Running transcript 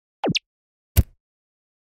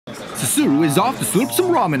Susuru is off to slurp some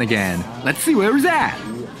ramen again. Let's see where he's at.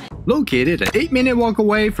 Located an 8-minute walk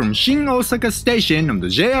away from Shin Osaka Station on the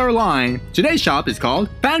JR line, today's shop is called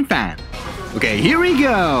Fan Fan. Okay, here we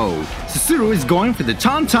go! Susuru is going for the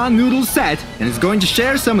Tantan noodle set and is going to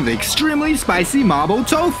share some of the extremely spicy Mabo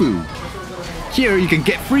tofu. Here you can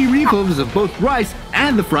get free refills of both rice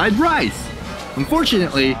and the fried rice.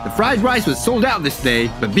 Unfortunately, the fried rice was sold out this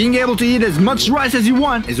day, but being able to eat as much rice as you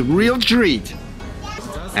want is a real treat.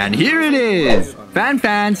 And here it is! Fan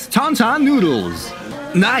Fan's Tantan noodles.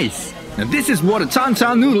 Nice! Now this is what a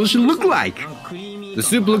Tantan noodle should look like. The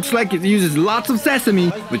soup looks like it uses lots of sesame,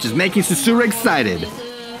 which is making Susuru excited.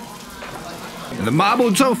 And the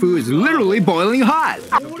Mabo tofu is literally boiling hot.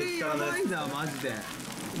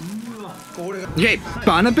 Okay,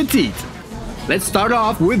 bon appetit! Let's start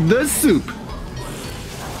off with the soup.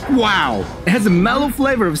 Wow! It has a mellow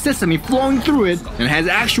flavor of sesame flowing through it and has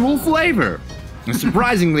actual flavor. And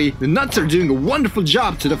surprisingly, the nuts are doing a wonderful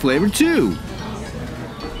job to the flavor too.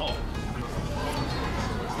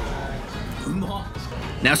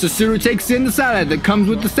 Now Susuru takes in the salad that comes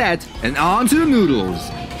with the set and onto the noodles.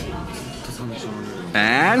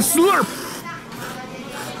 And slurp!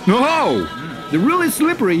 Oh! They're really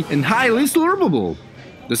slippery and highly slurpable.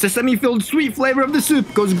 The sesame-filled sweet flavor of the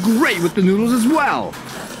soup goes great with the noodles as well.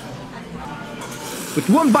 With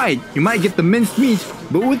one bite, you might get the minced meat,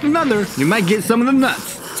 but with another, you might get some of the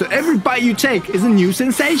nuts. So every bite you take is a new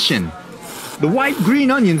sensation. The white-green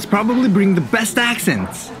onions probably bring the best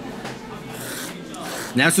accents.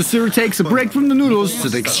 Now Susuru takes a break from the noodles to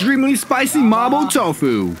the extremely spicy Mabo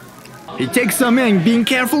tofu. He takes some in, being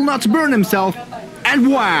careful not to burn himself, and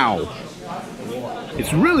wow!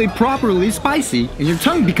 It's really properly spicy and your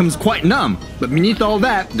tongue becomes quite numb, but beneath all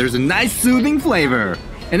that, there's a nice soothing flavor.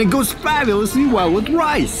 And it goes fabulously well with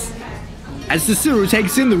rice. As Susuru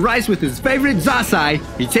takes in the rice with his favorite zasai,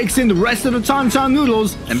 he takes in the rest of the Tantan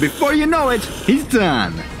noodles, and before you know it, he's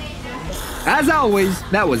done. As always,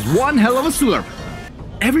 that was one hell of a slurp.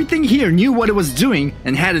 Everything here knew what it was doing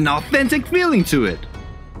and had an authentic feeling to it.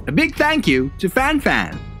 A big thank you to Fan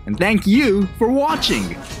Fan, and thank you for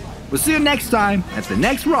watching. We'll see you next time at the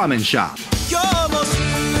next ramen shop.